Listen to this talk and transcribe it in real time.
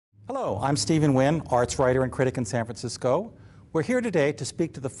Hello, I'm Stephen Wynn, arts writer and critic in San Francisco. We're here today to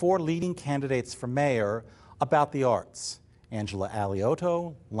speak to the four leading candidates for mayor about the arts: Angela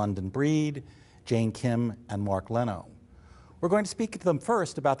Alioto, London Breed, Jane Kim, and Mark Leno. We're going to speak to them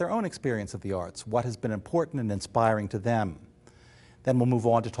first about their own experience of the arts, what has been important and inspiring to them. Then we'll move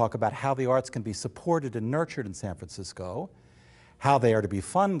on to talk about how the arts can be supported and nurtured in San Francisco, how they are to be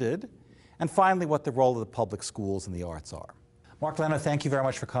funded, and finally what the role of the public schools in the arts are. Mark Leno, thank you very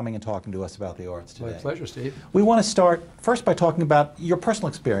much for coming and talking to us about the arts today. My pleasure, Steve. We want to start first by talking about your personal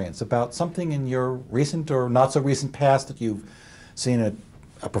experience, about something in your recent or not so recent past that you've seen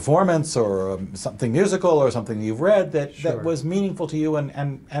a performance or something musical or something you've read that, Sure. that was meaningful to you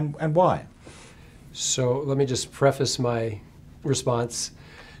and why. So let me just preface my response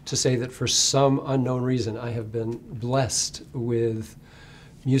to say that for some unknown reason I have been blessed with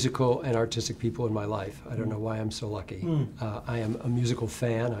musical and artistic people in my life. I don't know why I'm so lucky. I am a musical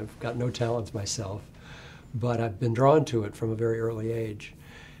fan. I've got no talents myself, but I've been drawn to it from a very early age.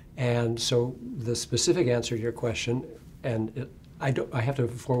 And so the specific answer to your question, and I have to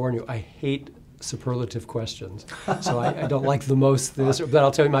forewarn you, I hate superlative questions. So I don't like the most this, but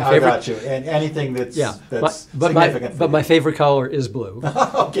I'll tell you my favorite. I got you. And anything that's, that's but significant. But my favorite color is blue.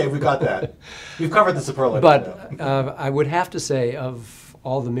 Okay, we got that. You've covered the superlative. But I would have to say, of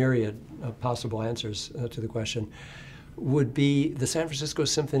all the myriad of possible answers to the question, would be the San Francisco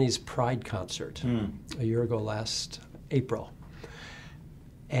Symphony's Pride concert a year ago last April.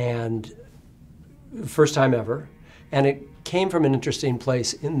 And first time ever. And it came from an interesting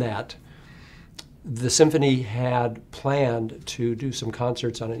place in that the symphony had planned to do some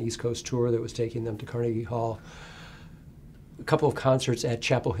concerts on an East Coast tour that was taking them to Carnegie Hall, a couple of concerts at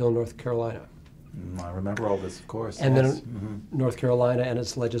Chapel Hill, North Carolina. I remember all this, of course. And yes. then North Carolina and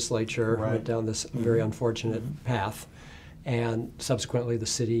its legislature went down this very unfortunate path. And subsequently the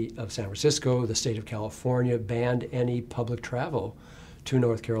city of San Francisco, the state of California, banned any public travel to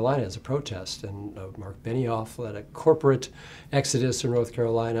North Carolina as a protest. And Mark Benioff led a corporate exodus in North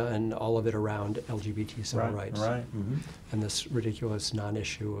Carolina, and all of it around LGBT civil rights. And this ridiculous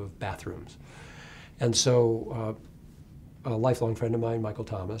non-issue of bathrooms. And so a lifelong friend of mine, Michael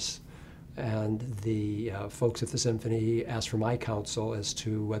Thomas, and the folks at the Symphony asked for my counsel as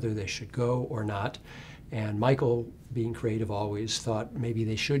to whether they should go or not. And Michael, being creative always, thought maybe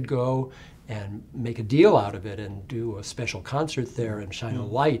they should go and make a deal out of it and do a special concert there and shine a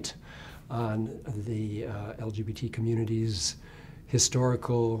light on the LGBT community's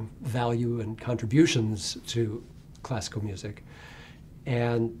historical value and contributions to classical music.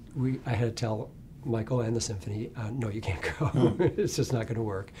 And I had to tell Michael and the Symphony, no, you can't go. It's just not going to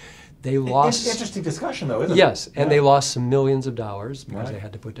work. They lost. It's interesting discussion, though, isn't it? Yes, and they lost some millions of dollars because they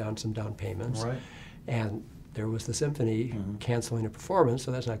had to put down some down payments. And there was the Symphony canceling a performance,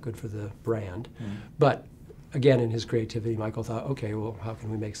 so that's not good for the brand. But again, in his creativity, Michael thought, okay, well, how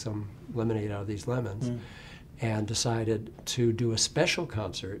can we make some lemonade out of these lemons? And decided to do a special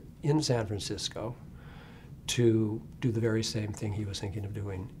concert in San Francisco to do the very same thing he was thinking of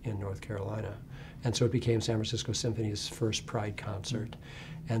doing in North Carolina. And so it became San Francisco Symphony's first Pride concert.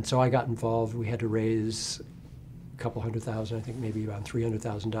 And so I got involved. We had to raise a couple $100,000, I think maybe around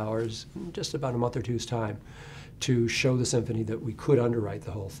 $300,000, in just about a month or two's time, to show the Symphony that we could underwrite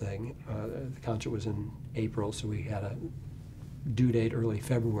the whole thing. The concert was in April, so we had a due date early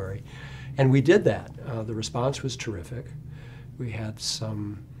February. And we did that. The response was terrific. We had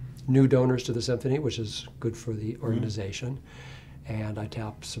some new donors to the Symphony, which is good for the organization. And I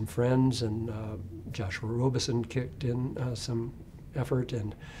tapped some friends, and Joshua Robeson kicked in some effort,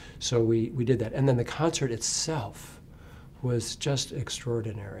 and so we did that. And then the concert itself was just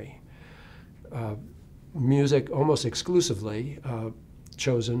extraordinary. Music almost exclusively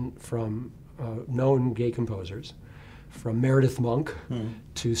chosen from known gay composers, from Meredith Monk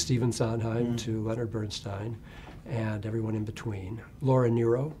to Stephen Sondheim to Leonard Bernstein, and everyone in between. Laura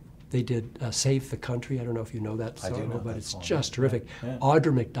Nyro. They did Save the Country. I don't know if you know that song, but it's just terrific.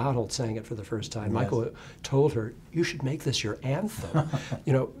 Audra McDonald sang it for the first time. Michael told her, you should make this your anthem.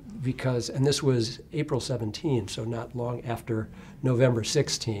 You know, because, and this was April 17, so not long after November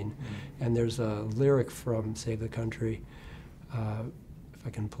 16. And there's a lyric from Save the Country, if I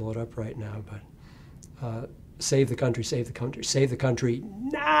can pull it up right now, but save the country, save the country, save the country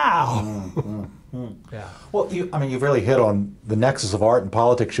now! Yeah. Well, you've really hit on the nexus of art and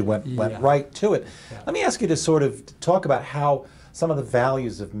politics. You went right to it. Let me ask you to sort of talk about how some of the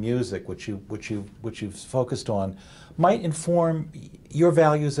values of music, which you've focused on, might inform your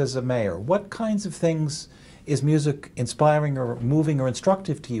values as a mayor. What kinds of things is music inspiring or moving or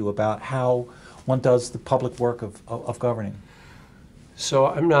instructive to you about how one does the public work of governing? So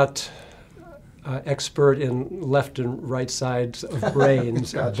I'm not expert in left and right sides of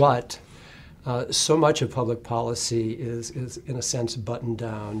brains, Gotcha. but so much of public policy is in a sense buttoned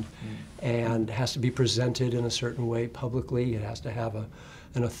down and has to be presented in a certain way publicly. It has to have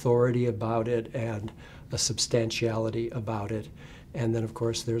an authority about it and a substantiality about it. And then, of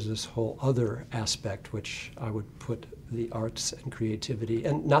course, there's this whole other aspect, which I would put the arts and creativity.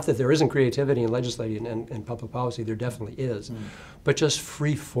 And not that there isn't creativity in legislating and public policy, there definitely is. But just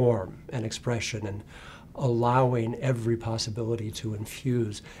free form and expression and allowing every possibility to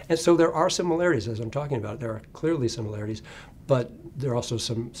infuse. And so there are similarities, as I'm talking about. There are clearly similarities, but there are also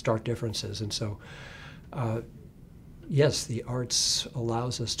some stark differences. And so, yes, the arts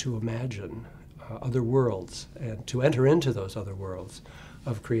allows us to imagine other worlds and to enter into those other worlds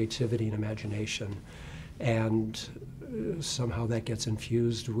of creativity and imagination. And somehow that gets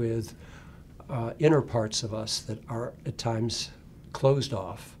infused with inner parts of us that are at times closed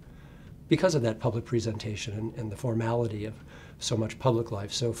off because of that public presentation and the formality of so much public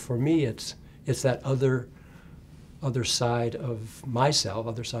life. So for me, it's that other side of myself,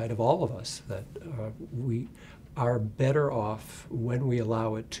 other side of all of us, that we are better off when we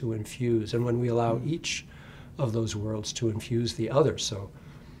allow it to infuse and when we allow each of those worlds to infuse the other. So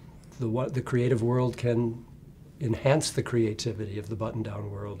the creative world can enhance the creativity of the button-down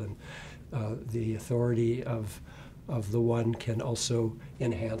world, and the authority of the one can also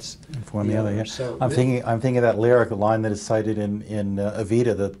enhance Inform the other. Yeah. So I'm thinking of that lyric, the line that is cited in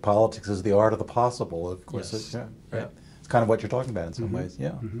Evita, that politics is the art of the possible. Of course, yes. right. Yeah. It's kind of what you're talking about in some ways.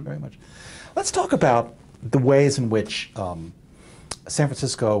 Yeah, very much. Let's talk about the ways in which San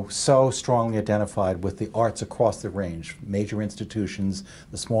Francisco so strongly identified with the arts across the range, major institutions,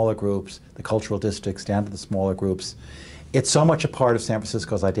 the smaller groups, the cultural districts, down to the smaller groups. It's so much a part of San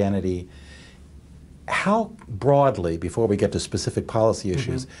Francisco's identity. How broadly, before we get to specific policy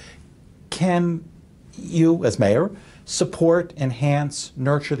issues, can you, as mayor, support, enhance,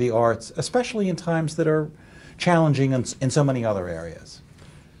 nurture the arts, especially in times that are challenging in so many other areas?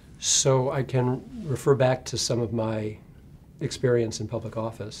 So I can refer back to some of my experience in public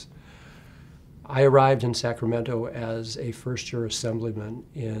office. I arrived in Sacramento as a first-year assemblyman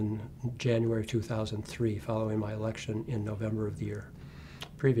in January 2003, following my election in November of the year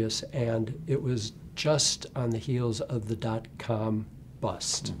previous, and it was just on the heels of the dot-com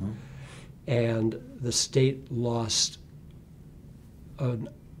bust. And the state lost an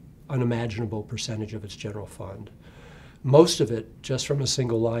unimaginable percentage of its general fund. Most of it just from a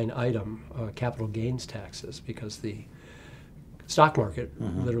single line item, capital gains taxes, because the stock market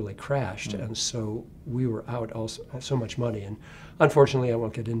literally crashed, and so we were out so much money. And unfortunately, I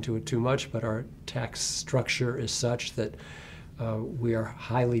won't get into it too much, but our tax structure is such that we are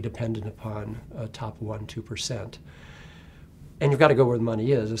highly dependent upon top 1-2%. And you've got to go where the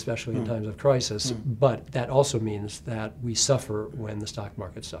money is, especially in times of crisis, but that also means that we suffer when the stock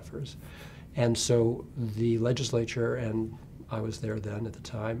market suffers. And so the legislature, and I was there then at the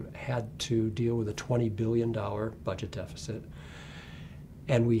time, had to deal with a $20 billion budget deficit.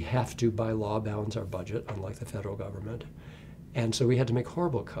 And we have to, by law, balance our budget, unlike the federal government. And so we had to make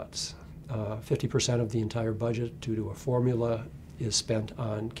horrible cuts. 50% of the entire budget, due to a formula, is spent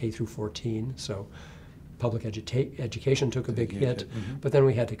on K through 14. So public education took a big hit, but then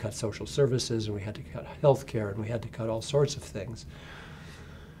we had to cut social services, and we had to cut health care, and we had to cut all sorts of things.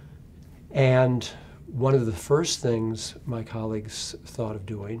 And one of the first things my colleagues thought of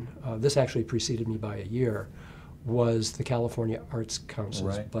doing, this actually preceded me by a year, was the California Arts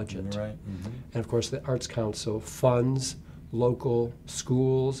Council's budget. And of course, the Arts Council funds local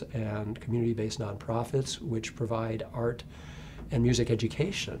schools and community-based nonprofits which provide art and music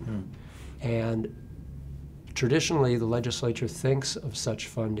education. And traditionally, the legislature thinks of such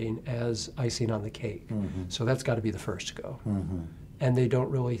funding as icing on the cake. So that's got to be the first to go. And they don't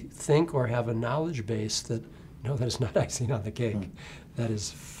really think or have a knowledge base that, no, that is not icing on the cake. That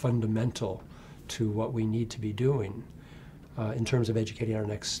is fundamental to what we need to be doing in terms of educating our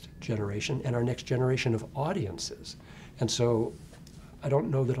next generation and our next generation of audiences. And so I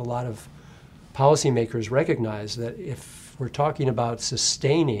don't know that a lot of policymakers recognize that if we're talking about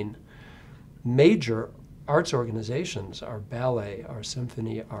sustaining major arts organizations, our ballet, our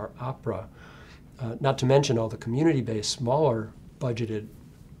symphony, our opera, not to mention all the community-based, smaller budgeted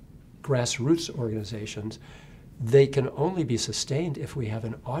grassroots organizations, they can only be sustained if we have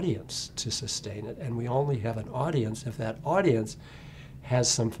an audience to sustain it. And we only have an audience if that audience has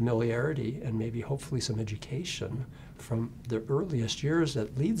some familiarity and maybe hopefully some education from the earliest years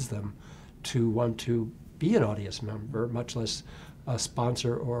that leads them to want to be an audience member, much less a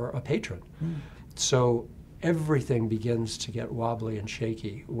sponsor or a patron. So everything begins to get wobbly and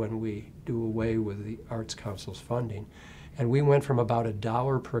shaky when we do away with the Arts Council's funding. And we went from about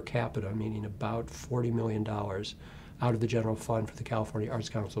 $1 per capita, meaning about $40 million, out of the general fund for the California Arts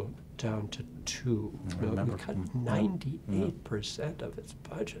Council down to $2 million. We cut 98% of its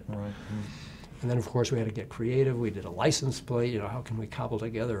budget. Right. And then, of course, we had to get creative. We did a license plate. How can we cobble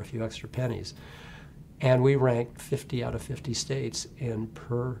together a few extra pennies? And we ranked 50 out of 50 states in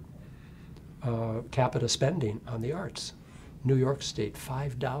per capita spending on the arts. New York State,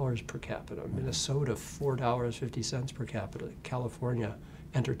 $5 per capita. Minnesota, $4.50 per capita. California,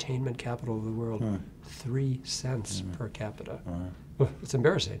 entertainment capital of the world, 3 cents per capita. It's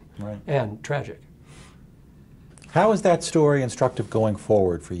embarrassing and tragic. How is that story instructive going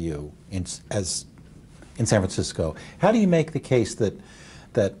forward for you in San Francisco? How do you make the case that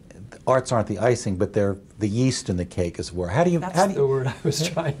arts aren't the icing, but they're the yeast in the cake, as it were? That's the word I was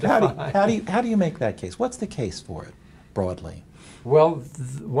trying to find. How do you make that case? What's the case for it, broadly? Well,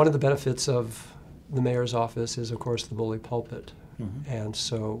 one of the benefits of the mayor's office is, of course, the bully pulpit. And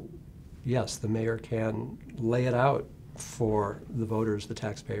so, yes, the mayor can lay it out for the voters, the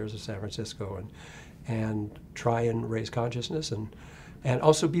taxpayers of San Francisco, and try and raise consciousness and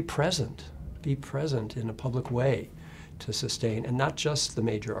also be present in a public way to sustain, and not just the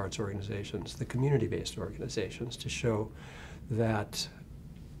major arts organizations, the community-based organizations, to show that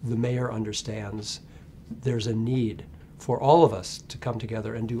the mayor understands there's a need for all of us to come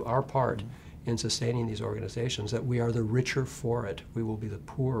together and do our part in sustaining these organizations, that we are the richer for it. We will be the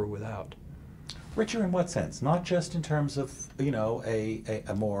poorer without. Richer in what sense? Not just in terms of,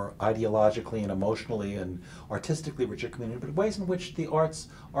 a more ideologically and emotionally and artistically richer community, but ways in which the arts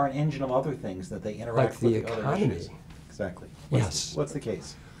are an engine of other things, that they interact with the other issues. Exactly. What's the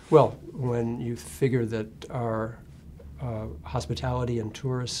case? Well, when you figure that our hospitality and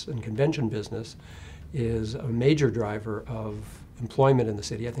tourists and convention business is a major driver of employment in the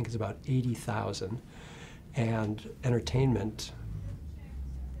city, I think it's about 80,000, and entertainment,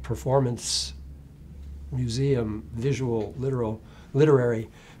 performance, museum, visual, literary,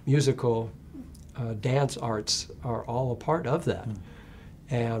 musical, dance arts are all a part of that.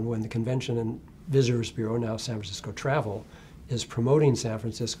 And when the Convention and Visitors Bureau, now San Francisco Travel, is promoting San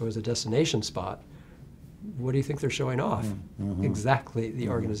Francisco as a destination spot, what do you think they're showing off? Exactly the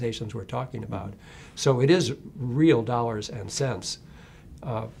organizations we're talking about. So it is real dollars and cents.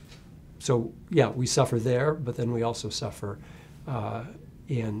 So yeah, we suffer there, but then we also suffer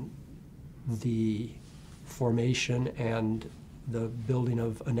in the formation and the building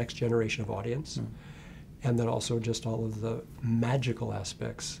of a next generation of audience, and then also just all of the magical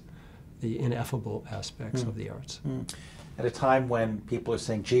aspects, the ineffable aspects of the arts. At a time when people are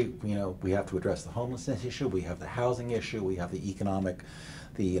saying, gee, we have to address the homelessness issue, we have the housing issue, we have the economic,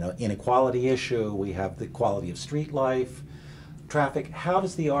 inequality issue, we have the quality of street life, traffic. How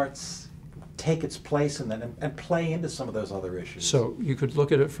does the arts take its place and play into some of those other issues? So you could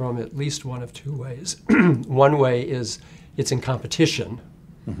look at it from at least one of two ways. One way is it's in competition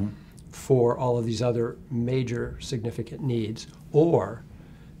for all of these other major significant needs, or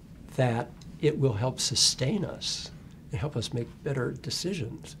that it will help sustain us and help us make better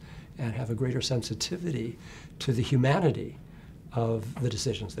decisions and have a greater sensitivity to the humanity of the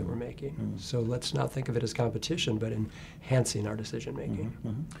decisions that we're making. So let's not think of it as competition, but enhancing our decision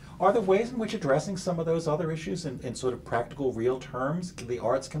making. Are there ways in which addressing some of those other issues in sort of practical, real terms, the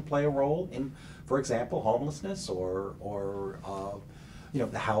arts can play a role in, for example, homelessness or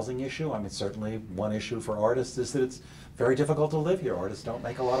the housing issue? I mean, certainly one issue for artists is that it's very difficult to live here. Artists don't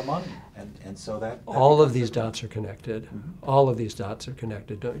make a lot of money, and so that all of these dots are connected. All of these dots are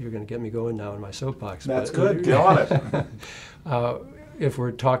connected. You're going to get me going now in my soapbox. That's good. Get on it. If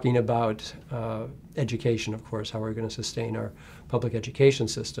we're talking about education, of course, how we're going to sustain our public education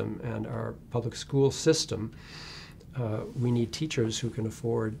system and our public school system, we need teachers who can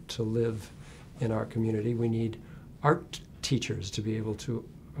afford to live in our community. We need art teachers to be able to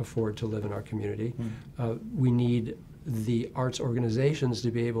afford to live in our community. We need the arts organizations to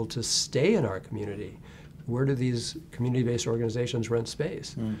be able to stay in our community. Where do these community-based organizations rent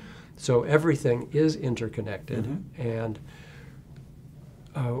space? So everything is interconnected, and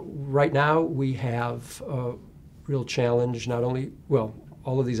right now we have a real challenge. Not only, well,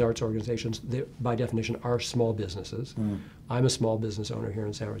 all of these arts organizations, they, by definition, are small businesses. I'm a small business owner here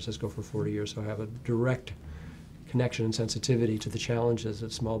in San Francisco for 40 years, so I have a direct connection and sensitivity to the challenges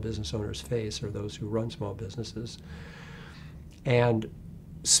that small business owners face, or those who run small businesses. And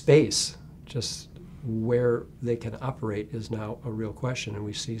space, just where they can operate, is now a real question, and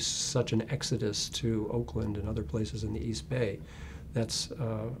we see such an exodus to Oakland and other places in the East Bay. That's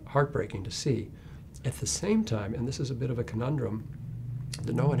heartbreaking to see. At the same time, and this is a bit of a conundrum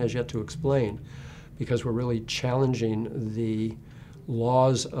that no one has yet to explain, because we're really challenging the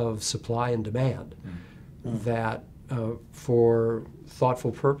laws of supply and demand, that for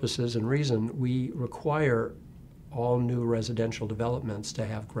thoughtful purposes and reason, we require all new residential developments to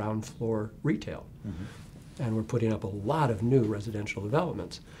have ground floor retail. And we're putting up a lot of new residential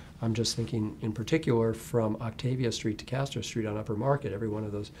developments. I'm just thinking in particular from Octavia Street to Castro Street on Upper Market, every one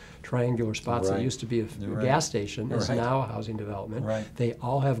of those triangular spots that used to be a gas station is now a housing development. They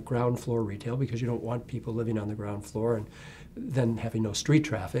all have ground floor retail because you don't want people living on the ground floor and then having no street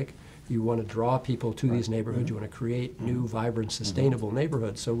traffic. You want to draw people to these neighborhoods. You want to create new, vibrant, sustainable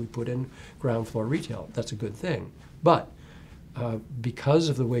neighborhoods. So we put in ground floor retail. That's a good thing. But because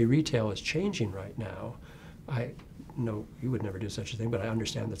of the way retail is changing right now, I know you would never do such a thing, but I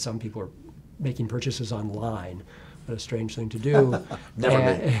understand that some people are making purchases online. What a strange thing to do.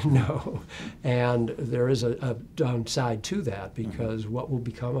 No. And there is a downside to that, because what will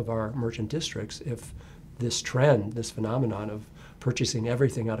become of our merchant districts if this trend, this phenomenon of purchasing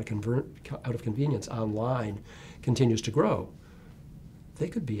everything out of convenience online continues to grow? They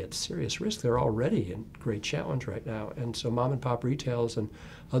could be at serious risk. They're already in great challenge right now. And so mom and pop retails and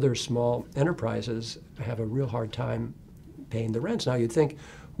other small enterprises have a real hard time paying the rents. Now you'd think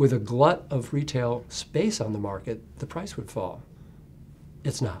with a glut of retail space on the market, the price would fall.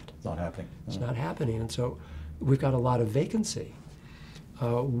 It's not. It's not happening. It's not happening. And so we've got a lot of vacancy.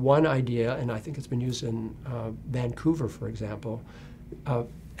 One idea, and I think it's been used in Vancouver, for example,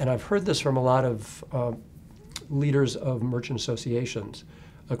 and I've heard this from a lot of leaders of merchant associations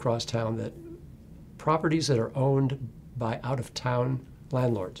across town, that properties that are owned by out-of-town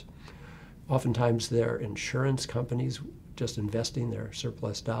landlords, oftentimes they're insurance companies just investing their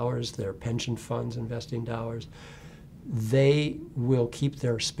surplus dollars, their pension funds investing dollars, they will keep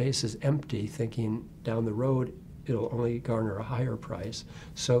their spaces empty thinking down the road it'll only garner a higher price.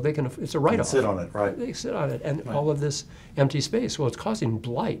 So they can, it's a write-off. Sit on it, right. They sit on it. And all of this empty space, well, it's causing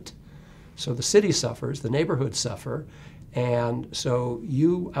blight. So the city suffers, the neighborhoods suffer, and so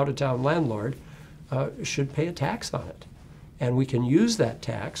you, out-of-town landlord, should pay a tax on it. And we can use that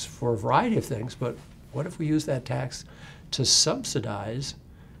tax for a variety of things, but what if we use that tax to subsidize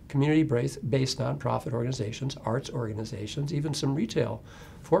community-based nonprofit organizations, arts organizations, even some retail,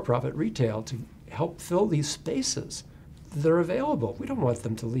 for-profit retail, to help fill these spaces that are available? We don't want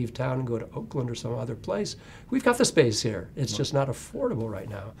them to leave town and go to Oakland or some other place. We've got the space here. It's just not affordable right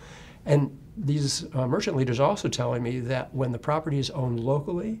now. And these merchant leaders are also telling me that when the property is owned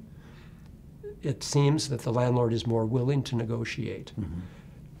locally, it seems that the landlord is more willing to negotiate,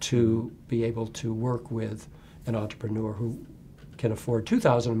 to be able to work with an entrepreneur who can afford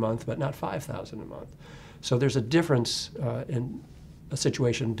 $2,000 a month, but not $5,000 a month. So there's a difference in a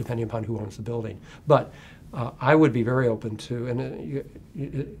situation depending upon who owns the building. But I would be very open to, and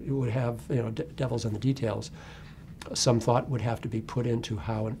it would have, devils in the details. Some thought would have to be put into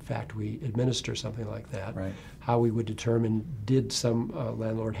how, in fact, we administer something like that. Right. How we would determine, did some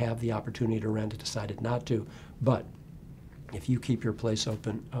landlord have the opportunity to rent, decided not to. But if you keep your place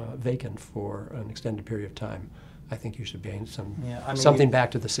open, vacant for an extended period of time, I think you should gain something back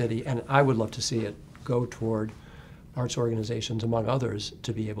to the city. And I would love to see it go toward arts organizations, among others,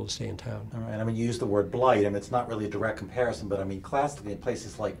 to be able to stay in town. All right. I mean, you use the word blight, and it's not really a direct comparison, but I mean, classically, in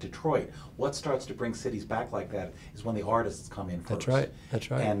places like Detroit, what starts to bring cities back like that is when the artists come in first. That's right. That's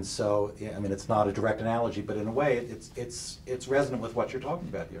right. And so, I mean, it's not a direct analogy, but in a way, it's resonant with what you're talking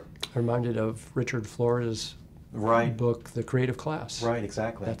about here. I'm reminded of Richard Florida's book, The Creative Class. Right,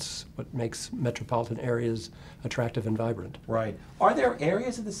 exactly. That's what makes metropolitan areas attractive and vibrant. Right. Are there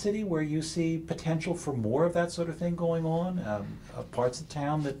areas of the city where you see potential for more of that sort of thing going on? Parts of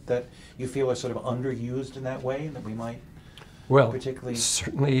town that you feel are sort of underused in that way, that we might particularly...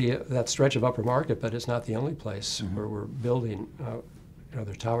 Certainly that stretch of Upper Market, but it's not the only place where we're building. There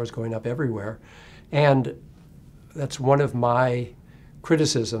are towers going up everywhere. And that's one of my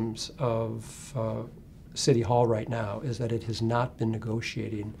criticisms of City Hall right now, is that it has not been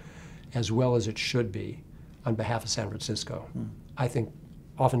negotiating as well as it should be on behalf of San Francisco. I think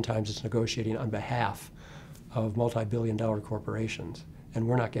oftentimes it's negotiating on behalf of multi-billion-dollar corporations, and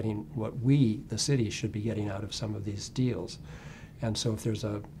we're not getting what we, the city, should be getting out of some of these deals. And so if there's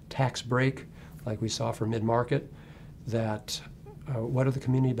a tax break, like we saw for mid-market, that what are the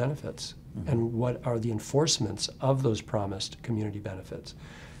community benefits? And what are the enforcements of those promised community benefits?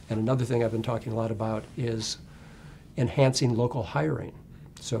 And another thing I've been talking a lot about is enhancing local hiring.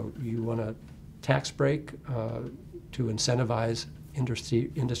 So you want a tax break to incentivize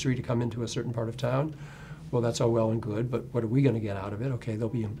industry to come into a certain part of town. well, that's all well and good, but what are we going to get out of it? Okay, there'll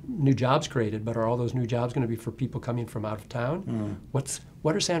be new jobs created, but are all those new jobs going to be for people coming from out of town?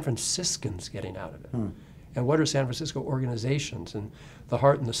 What are San Franciscans getting out of it? And what are San Francisco organizations and the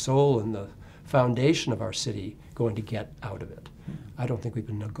heart and the soul and the foundation of our city going to get out of it? I don't think we've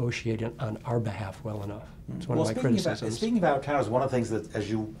been negotiating on our behalf well enough. It's one of my criticisms. Speaking of out-of-towners, one of the things that, as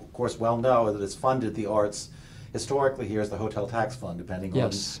you of course well know, that has funded the arts historically here is the hotel tax fund, depending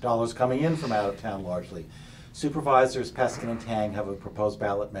on dollars coming in from out of town largely. Supervisors Peskin and Tang have a proposed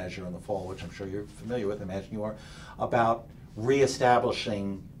ballot measure in the fall, which I'm sure you're familiar with, I imagine you are, about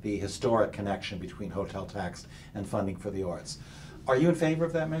reestablishing the historic connection between hotel tax and funding for the arts. Are you in favor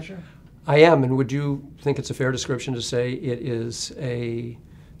of that measure? I am, and would you think it's a fair description to say it is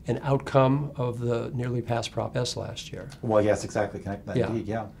an outcome of the nearly passed Prop S last year? Well, yes, exactly. Indeed,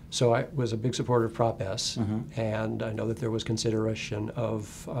 yeah. So I was a big supporter of Prop S, and I know that there was consideration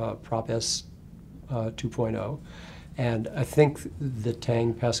of Prop S 2.0, and I think the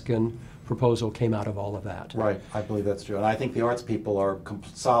Tang-Peskin proposal came out of all of that. Right, I believe that's true, and I think the arts people are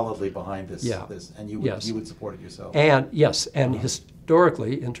solidly behind this. And you would support it yourself. And yes, and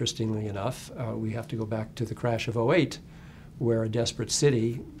historically, interestingly enough, we have to go back to the crash of '08, where a desperate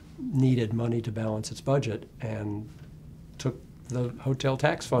city needed money to balance its budget and took the hotel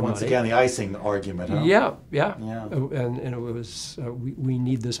tax fund money. Once again, the icing argument, huh? Yeah. And it was, we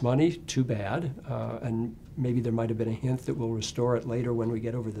need this money, too bad, and maybe there might have been a hint that we'll restore it later when we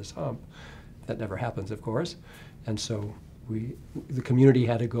get over this hump. That never happens, of course. And so the community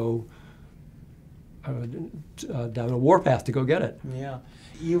had to go down a warpath to go get it. Yeah.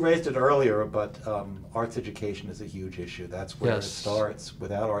 You raised it earlier, but arts education is a huge issue. That's where it starts.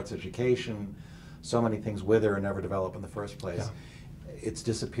 Without arts education, so many things wither and never develop in the first place. Yeah. It's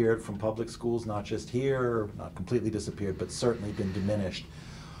disappeared from public schools, not just here, not completely disappeared, but certainly been diminished.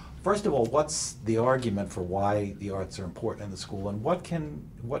 First of all, what's the argument for why the arts are important in the school, and what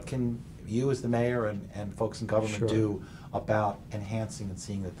can you as the mayor and folks in government do about enhancing and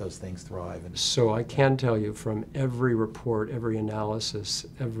seeing that those things thrive? So I can tell you from every report, every analysis,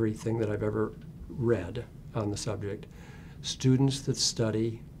 everything that I've ever read on the subject, students that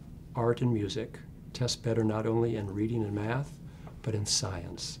study art and music test better not only in reading and math, but in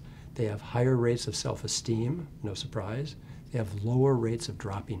science. They have higher rates of self-esteem, no surprise. They have lower rates of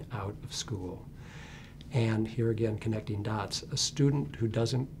dropping out of school. And here again, connecting dots, a student who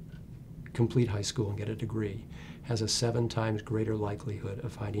doesn't complete high school and get a degree has a 7 times greater likelihood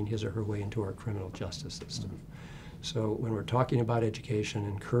of finding his or her way into our criminal justice system. So when we're talking about education,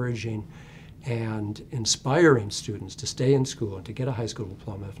 encouraging and inspiring students to stay in school and to get a high school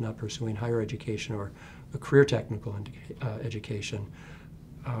diploma, if not pursuing higher education or a career technical education,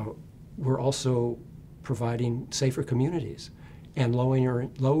 we're also providing safer communities and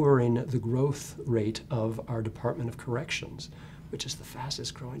lowering the growth rate of our Department of Corrections, which is the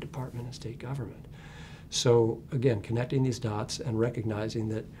fastest growing department in state government. So again, connecting these dots and recognizing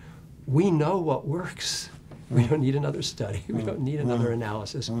that we know what works. We don't need another study. We don't need another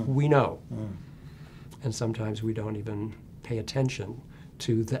analysis. We know. And sometimes we don't even pay attention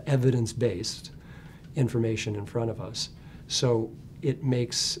to the evidence-based information in front of us. So it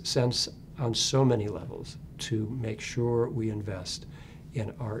makes sense on so many levels to make sure we invest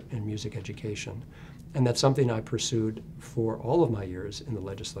in art and music education. And that's something I pursued for all of my years in the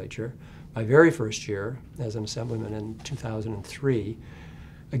legislature. My very first year as an assemblyman in 2003,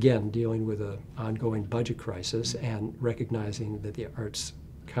 again, dealing with an ongoing budget crisis and recognizing that the Arts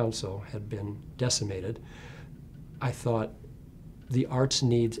Council had been decimated, I thought the arts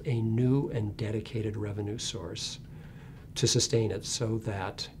needs a new and dedicated revenue source to sustain it so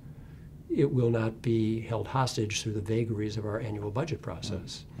that it will not be held hostage through the vagaries of our annual budget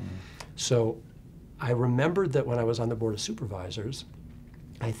process. So I remembered that when I was on the Board of Supervisors,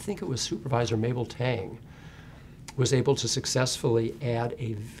 I think it was Supervisor Mabel Tang was able to successfully add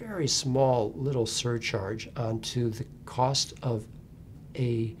a very small little surcharge onto the cost of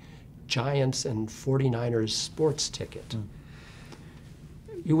a Giants and 49ers sports ticket.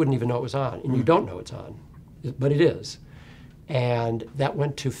 You wouldn't even know it was on, and you don't know it's on, but it is. And that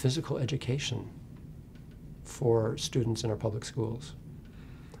went to physical education for students in our public schools.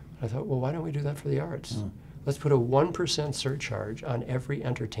 I thought, well, why don't we do that for the arts? Let's put a 1% surcharge on every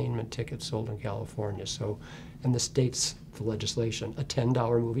entertainment ticket sold in California. So, and this states the legislation, a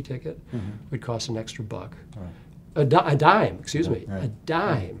 $10 movie ticket would cost an extra $1. A dime, excuse me, a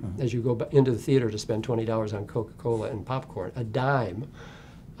dime as you go into the theater to spend $20 on Coca-Cola and popcorn. A dime,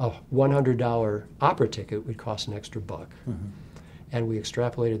 a $100 opera ticket would cost an extra $1. And we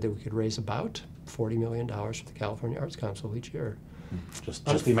extrapolated that we could raise about $40 million for the California Arts Council each year. Just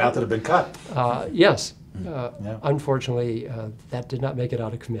the amount that had been cut. Yes. Yeah. Unfortunately, that did not make it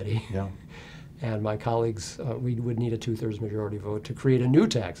out of committee. Yeah. And my colleagues, we would need a 2/3 majority vote to create a new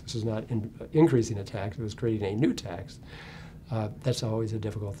tax. This is not increasing a tax, it was creating a new tax. That's always a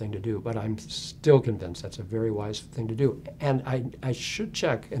difficult thing to do, but I'm still convinced that's a very wise thing to do. And I should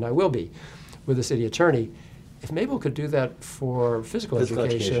check, and I will be, with the city attorney, if Mabel could do that for physical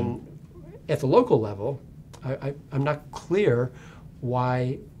education at the local level. I'm not clear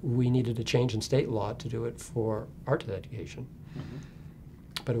why we needed a change in state law to do it for art education,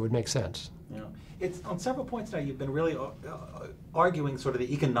 but it would make sense. Yeah. It's on several points now. You've been really arguing sort of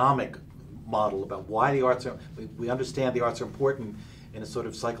the economic model about why the arts are. We understand the arts are important in a sort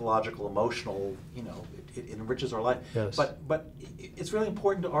of psychological, emotional. It enriches our life. Yes. But it's really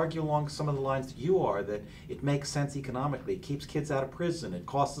important to argue along some of the lines that you are, that it makes sense economically. It keeps kids out of prison. It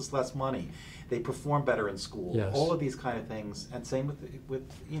costs us less money. They perform better in school. Yes. All of these kind of things, and same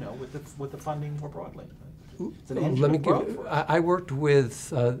with the funding more broadly. It's an engine Let me of growth. I worked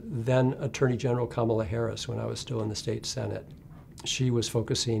with then Attorney General Kamala Harris when I was still in the state Senate. She was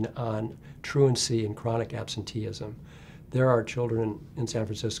focusing on truancy and chronic absenteeism. There are children in San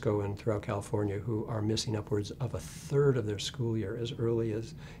Francisco and throughout California who are missing upwards of 1/3 of their school year as early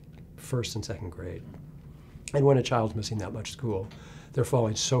as 1st and 2nd grade. And when a child's missing that much school, they're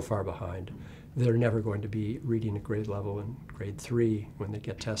falling so far behind. They're never going to be reading at grade level in grade 3 when they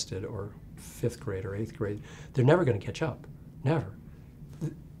get tested, or 5th grade or 8th grade. They're never going to catch up, never.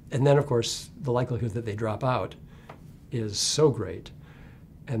 And then, of course, the likelihood that they drop out is so great,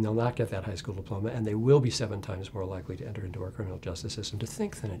 and they'll not get that high school diploma, and they will be 7 times more likely to enter into our criminal justice system. To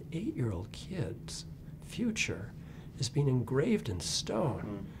think that an 8-year-old kid's future is being engraved in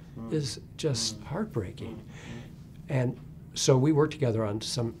stone is just heartbreaking. And so we worked together on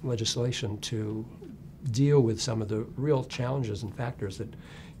some legislation to deal with some of the real challenges and factors that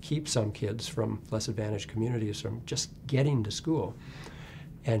keep some kids from less advantaged communities from just getting to school.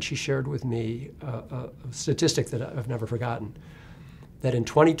 And she shared with me a statistic that I've never forgotten, that in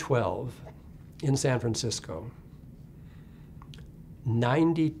 2012, in San Francisco,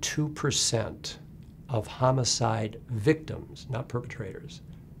 92% of homicide victims, not perpetrators,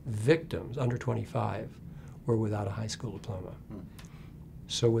 victims under 25, were without a high school diploma.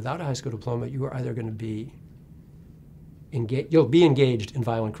 So without a high school diploma, you are either going to be you'll be engaged in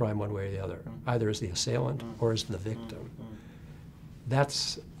violent crime one way or the other, either as the assailant or as the victim.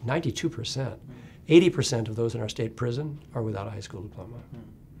 That's 92%. 80% of those in our state prison are without a high school diploma.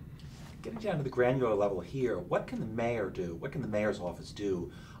 Getting down to the granular level here, what can the mayor do? What can the mayor's office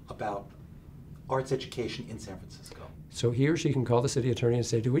do about arts education in San Francisco? So he or she can call the city attorney and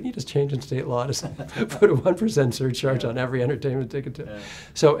say, do we need to change in state law to put a 1% surcharge on every entertainment ticket?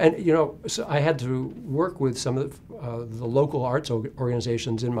 So I had to work with some of the local arts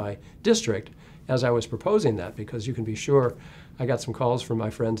organizations in my district as I was proposing that, because you can be sure I got some calls from my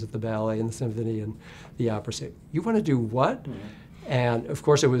friends at the ballet and the symphony and the opera saying, you want to do what? And of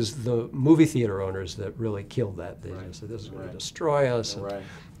course it was the movie theater owners that really killed that. They said, this is going to destroy us.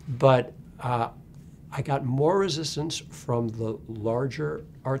 But I got more resistance from the larger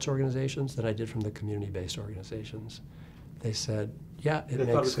arts organizations than I did from the community-based organizations. They said, yeah, it makes sense.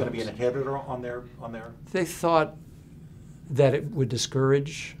 They thought it was going to be an inhibitor on their... They thought that it would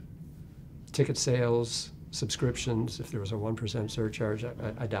discourage ticket sales, subscriptions, if there was a 1% surcharge.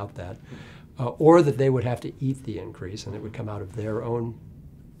 I doubt that. Or that they would have to eat the increase and it would come out of their own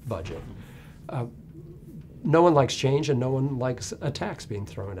budget. No one likes change, and no one likes a tax being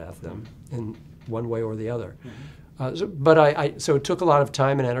thrown at them in one way or the other. So it took a lot of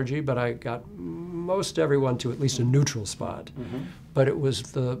time and energy, but I got most everyone to at least a neutral spot. But it was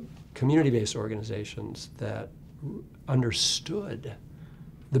the community-based organizations that understood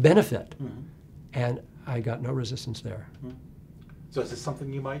the benefit, and I got no resistance there. So is this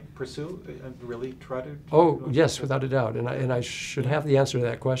something you might pursue and really try to? Oh, yes, without a doubt. And I should have the answer to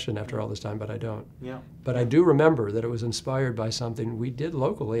that question after all this time, but I don't. Yeah. But I do remember that it was inspired by something we did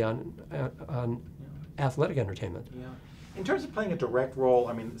locally on athletic entertainment. Yeah. In terms of playing a direct role,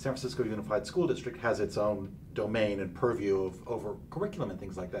 I mean, San Francisco Unified School District has its own domain and purview over curriculum and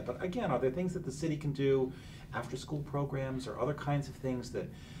things like that. But again, are there things that the city can do, after-school programs or other kinds of things that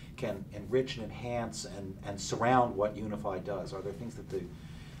can enrich and enhance and surround what Unified does? Are there things that the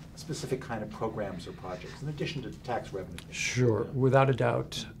specific kind of programs or projects, in addition to tax revenue? Sure, without a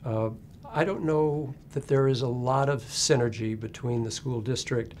doubt. I don't know that there is a lot of synergy between the school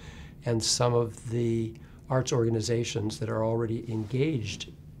district and some of the arts organizations that are already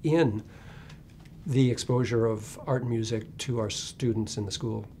engaged in the exposure of art and music to our students in the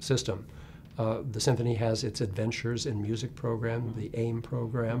school system. The symphony has its Adventures in Music program, the AIM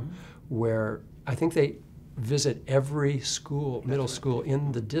program, where I think they visit every school, middle school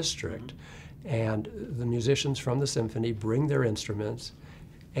in the district, and the musicians from the symphony bring their instruments,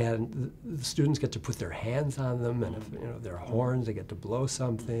 and the students get to put their hands on them, and if they're horns, they get to blow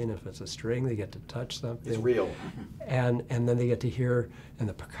something. If it's a string, they get to touch something. It's real. And then they get to hear, and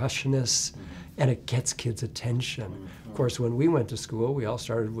the percussionists, and it gets kids' attention. Of course, when we went to school, we all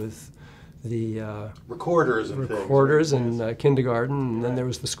started with the recorders and kindergarten, and then there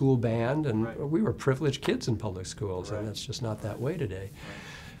was the school band, and we were privileged kids in public schools, and that's just not that way today.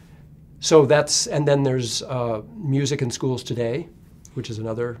 So and then there's Music in Schools Today, which is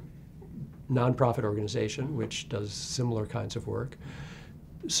another nonprofit organization which does similar kinds of work.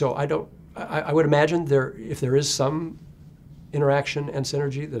 So I would imagine if there is some interaction and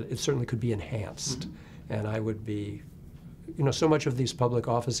synergy, that it certainly could be enhanced. And I would be, so much of these public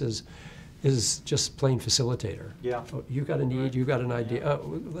offices is just plain facilitator. Yeah. Oh, you got a need, you got an idea.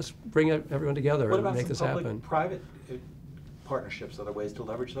 Oh, let's bring everyone together and make this happen. Private partnerships, other ways to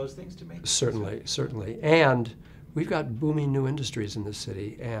leverage those things to make? Certainly, certainly. And we've got booming new industries in this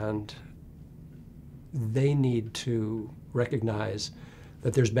city, and they need to recognize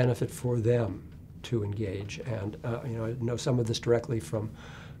that there's benefit for them to engage. And I know some of this directly from,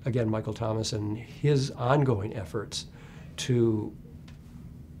 again, Michael Thomas and his ongoing efforts to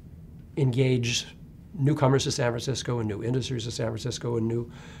engage newcomers to San Francisco and new industries to San Francisco and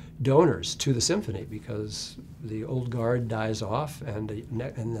new donors to the symphony, because the old guard dies off, and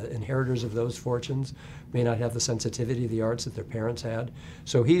the inheritors of those fortunes may not have the sensitivity of the arts that their parents had.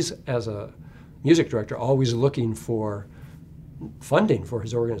 So he's, as a music director, always looking for funding for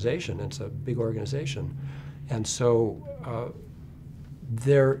his organization. It's a big organization. And so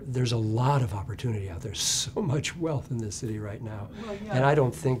there's a lot of opportunity out there, so much wealth in this city right now. Well, yeah. And I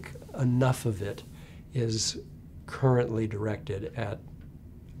don't think enough of it is currently directed at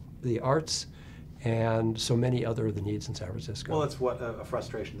the arts and so many other of the needs in San Francisco. Well, it's what a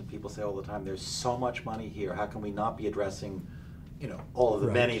frustration that people say all the time. There's so much money here. How can we not be addressing, all of the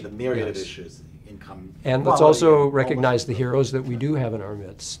the myriad of issues, income, and let's also recognize the heroes that we do have in our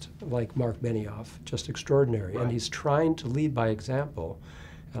midst, like Mark Benioff, just extraordinary. And he's trying to lead by example.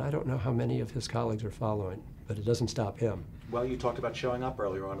 And I don't know how many of his colleagues are following, but it doesn't stop him. Well, you talked about showing up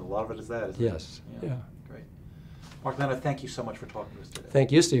earlier on. A lot of it is that, isn't it? Yeah. Great. Mark Leno, thank you so much for talking to us today.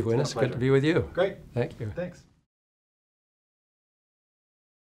 Thank you, Steve Wynn. It's good to be with you. Great. Thank you. Thanks.